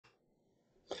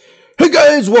Hey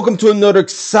guys, welcome to another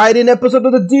exciting episode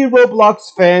of the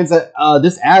Dee-Roblox fans.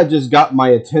 This ad just got my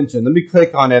attention. Let me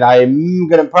click on it. I'm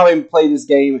gonna probably play this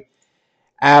game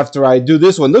after I do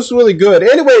this one. This is really good.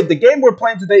 Anyway, the game we're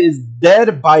playing today is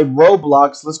Dead by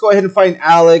Roblox. Let's go ahead and find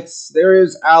Alex. There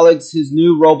is Alex, his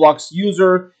new Roblox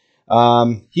user.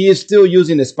 He is still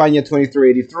using España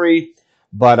 2383,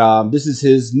 but this is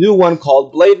his new one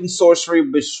called Blade and Sorcery,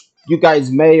 which you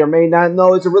guys may or may not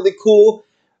know. It's a really cool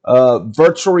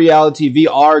virtual reality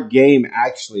VR game,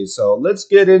 actually. So let's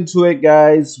get into it,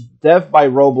 guys. Death by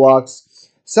Roblox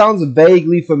sounds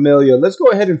vaguely familiar. Let's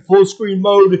go ahead in full screen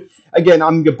mode. Again,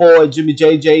 I'm your boy Jimmy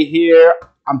JJ here.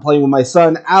 I'm playing with my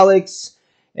son Alex,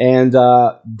 and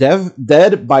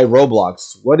Dead by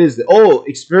Roblox. What is it? Oh,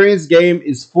 experience game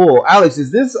is full. Alex,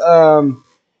 is this a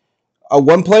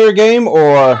one-player game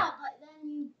or?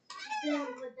 Yeah,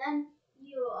 but then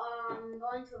you go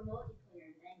into a multiplayer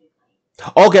and then you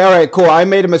play. Okay, all right, cool. I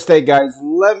made a mistake, guys.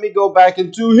 Let me go back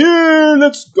into here.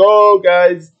 Let's go,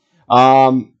 guys.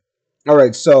 All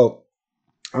right, so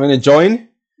I'm gonna join.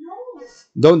 No.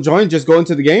 Don't join. Just go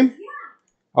into the game.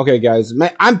 Yeah. Okay, guys.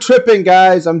 Man, I'm tripping,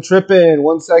 guys. I'm tripping.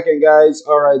 1 second, guys.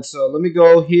 All right, so let me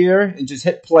go here and just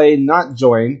hit play, not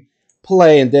join.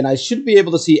 Play, and then I should be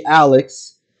able to see Alex.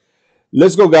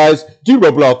 Let's go, guys.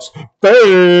 Dee-Roblox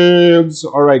fans.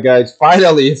 All right, guys.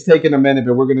 Finally, it's taken a minute,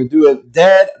 but we're going to do it.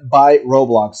 Dead by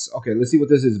Roblox. Okay, let's see what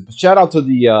this is. Shout out to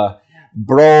the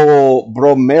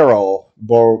Bromero.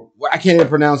 I can't even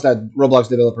pronounce that Roblox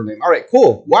developer name. All right,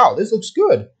 cool. Wow, this looks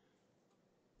good.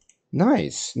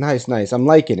 Nice, nice, nice. I'm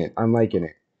liking it. I'm liking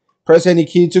it. Press any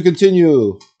key to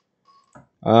continue.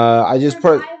 I just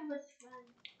pressed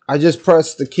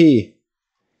the key.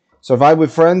 Survive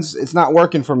with friends. It's not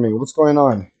working for me. What's going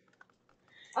on?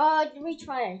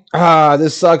 Retry. Ah,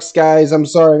 this sucks, guys. I'm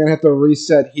sorry. I'm gonna have to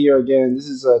reset here again. This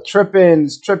is tripping.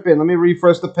 It's tripping. Let me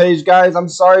refresh the page, guys. I'm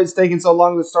sorry it's taking so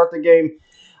long to start the game.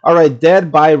 All right,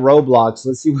 Dead by Roblox.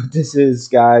 Let's see what this is,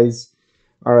 guys.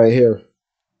 All right, here.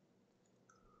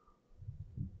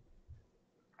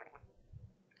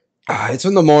 It's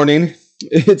in the morning.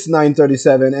 It's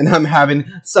 9:37, and I'm having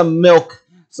some milk,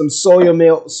 some soya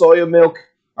milk.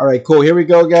 All right, cool. Here we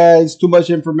go, guys. Too much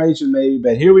information, maybe,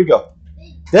 but here we go.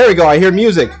 There we go. I hear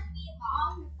music.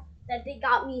 That they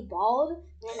got me bald, and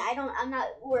I'm not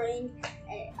wearing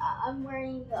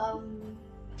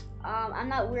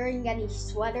any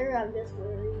sweater. I'm just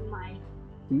wearing my.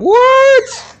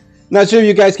 What? Not sure if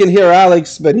you guys can hear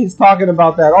Alex, but he's talking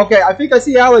about that. Okay, I think I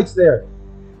see Alex there.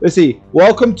 Let's see.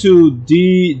 Welcome to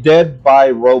Dead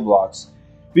by Roblox.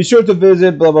 Be sure to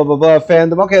visit blah blah blah blah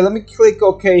fandom. Okay, let me click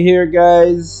OK here,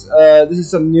 guys. This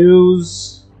is some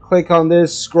news. Click on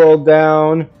this. Scroll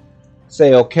down.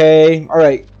 Say OK. All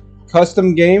right.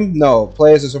 Custom game? No.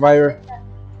 Play as a survivor.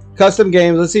 Custom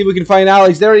games. Let's see if we can find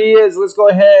Alex. There he is. Let's go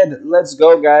ahead. Let's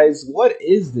go, guys. What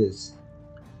is this?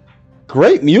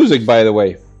 Great music, by the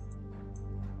way.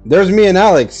 There's me and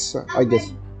Alex, I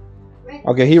guess.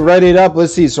 Okay, he read it up.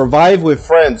 Let's see. Survive with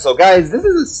friends. So, guys, this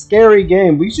is a scary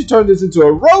game. We should turn this into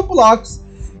a Roblox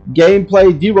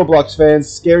gameplay. Dee-Roblox fans,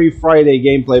 Scary Friday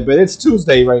gameplay. But it's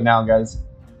Tuesday right now, guys.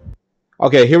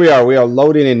 Okay, here we are. We are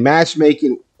loading in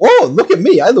matchmaking. Whoa, look at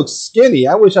me. I look skinny.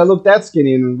 I wish I looked that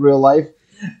skinny in real life.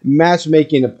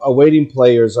 Matchmaking, awaiting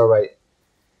players. All right.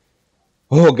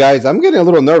 Oh, guys, I'm getting a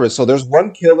little nervous. So there's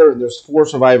 1 killer and there's 4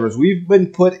 survivors. We've been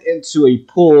put into a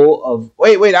pool of...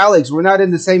 Wait, Alex, we're not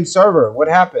in the same server. What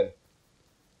happened?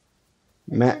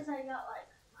 Because I got I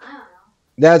don't know.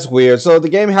 That's weird. So the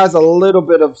game has a little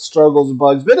bit of struggles and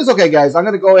bugs, but it's okay, guys. I'm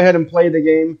going to go ahead and play the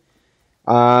game.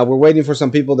 We're waiting for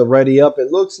some people to ready up,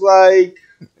 it looks like.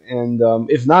 And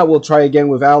if not, we'll try again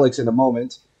with Alex in a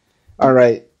moment. All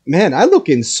right. Man, I look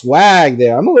in swag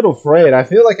there. I'm a little afraid. I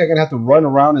feel like I'm going to have to run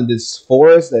around in this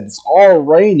forest that's all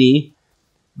rainy.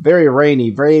 Very rainy.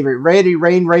 Very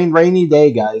rainy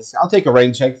day, guys. I'll take a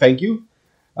rain check. Thank you.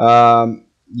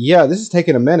 Yeah, this is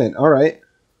taking a minute. All right.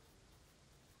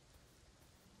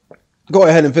 Go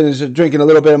ahead and finish drinking a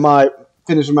little bit of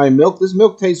finishing my milk. This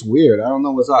milk tastes weird. I don't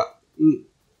know what's up.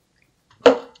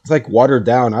 It's like watered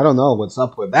down. I don't know what's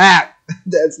up with that.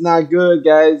 That's not good,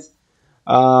 guys.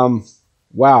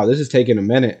 Wow, this is taking a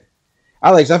minute.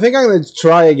 Alex, I think I'm going to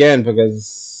try again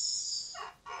because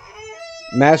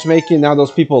matchmaking, now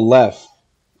those people left.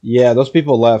 Yeah, those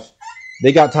people left.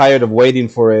 They got tired of waiting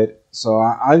for it. So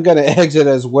I'm going to exit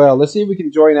as well. Let's see if we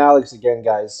can join Alex again,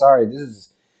 guys. Sorry,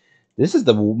 this is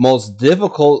the most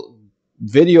difficult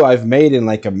video I've made in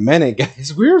like a minute,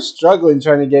 guys. We're struggling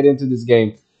trying to get into this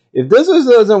game. If this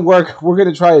doesn't work, we're going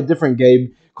to try a different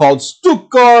game called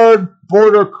Stuttgart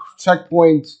Border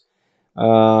Checkpoint.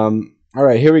 All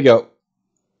right, here we go.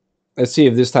 Let's see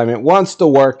if this time it wants to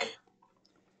work.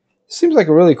 Seems like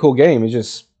a really cool game.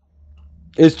 It's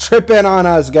tripping on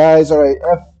us, guys. All right,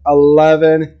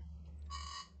 F11.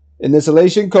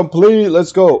 Installation complete.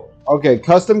 Let's go. Okay,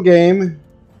 custom game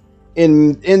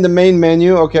in the main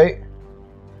menu. Okay,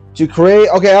 to create.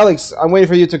 Okay, Alex, I'm waiting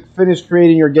for you to finish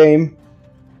creating your game.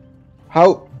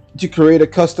 How to create a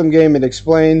custom game? It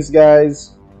explains,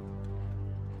 guys.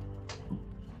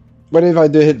 What if I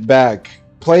do hit back?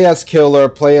 Play as killer.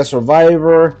 Play as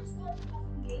survivor.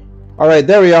 All right,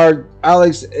 there we are.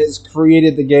 Alex has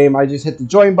created the game. I just hit the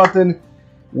join button.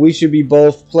 We should be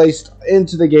both placed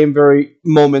into the game very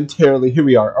momentarily. Here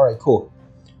we are. All right, cool.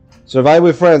 Survive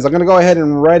with friends. I'm going to go ahead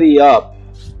and ready up.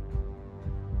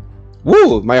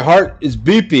 Woo, my heart is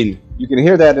beeping. You can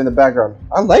hear that in the background.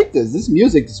 I like this. This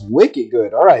music is wicked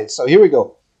good. All right, so here we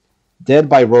go. Dead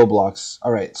by Roblox.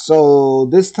 All right, so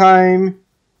this time...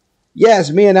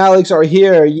 Yes, me and Alex are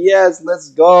here. Yes, let's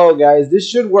go, guys. This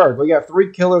should work. We got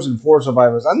 3 killers and 4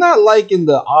 survivors. I'm not liking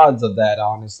the odds of that,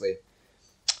 honestly.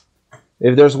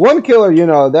 If there's 1 killer, you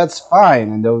know, that's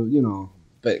fine. And, you know,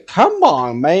 but come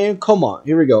on, man. Come on.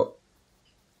 Here we go.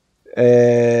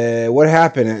 What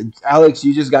happened? Alex,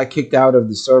 you just got kicked out of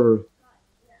the server.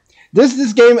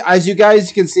 This game, as you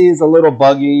guys can see, is a little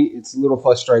buggy. It's a little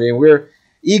frustrating. We're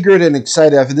eager and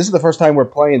excited. This is the first time we're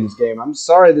playing this game. I'm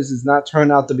sorry this has not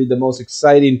turned out to be the most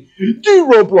exciting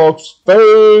Dee-Roblox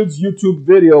fans YouTube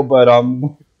video, but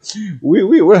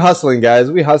we're hustling, guys.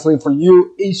 We're hustling for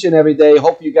you each and every day.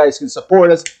 Hope you guys can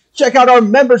support us. Check out our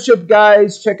membership,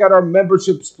 guys. Check out our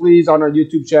memberships, please, on our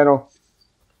YouTube channel.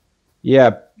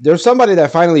 Yeah, there's somebody that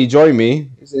finally joined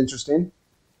me. It's interesting.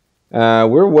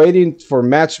 We're waiting for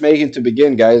matchmaking to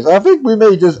begin, guys. I think we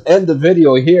may just end the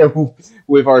video here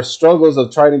with our struggles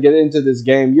of trying to get into this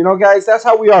game. You know, guys, that's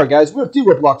how we are, guys. We're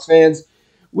Dee-Roblox fans.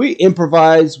 We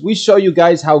improvise. We show you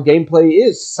guys how gameplay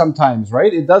is sometimes,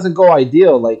 right? It doesn't go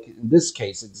ideal, like in this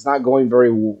case. It's not going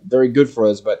very good for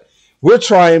us, but we're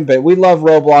trying. But we love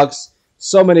Roblox.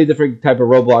 So many different type of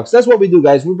Roblox. That's what we do,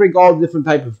 guys. We bring all different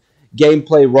type of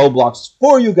gameplay Roblox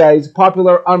for you guys.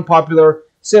 Popular, unpopular,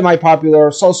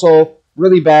 semi-popular, so-so,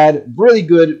 really bad, really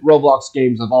good Roblox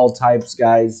games of all types,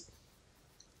 guys.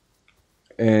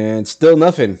 And still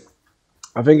nothing.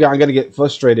 I think I'm going to get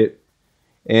frustrated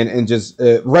and just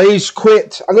rage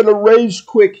quit. I'm going to rage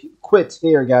quit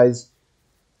here, guys.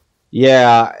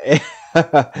 Yeah.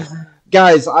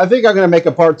 Guys, I think I'm going to make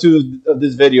a part 2 of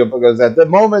this video because at the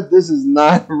moment, this is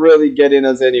not really getting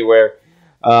us anywhere.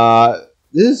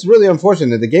 This is really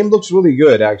unfortunate. The game looks really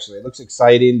good, actually. It looks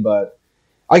exciting, but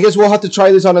I guess we'll have to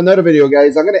try this on another video,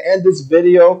 guys. I'm going to end this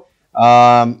video.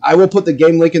 I will put the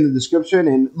game link in the description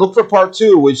and look for part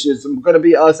 2, which is going to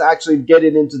be us actually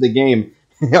getting into the game.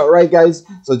 All right, guys?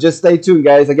 So just stay tuned,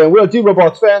 guys. Again, we're a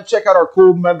Dee-Roblox fan. Check out our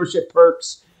cool membership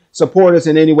perks. Support us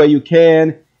in any way you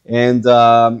can. And,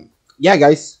 yeah,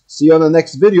 guys. See you on the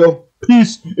next video.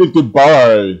 Peace and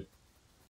goodbye.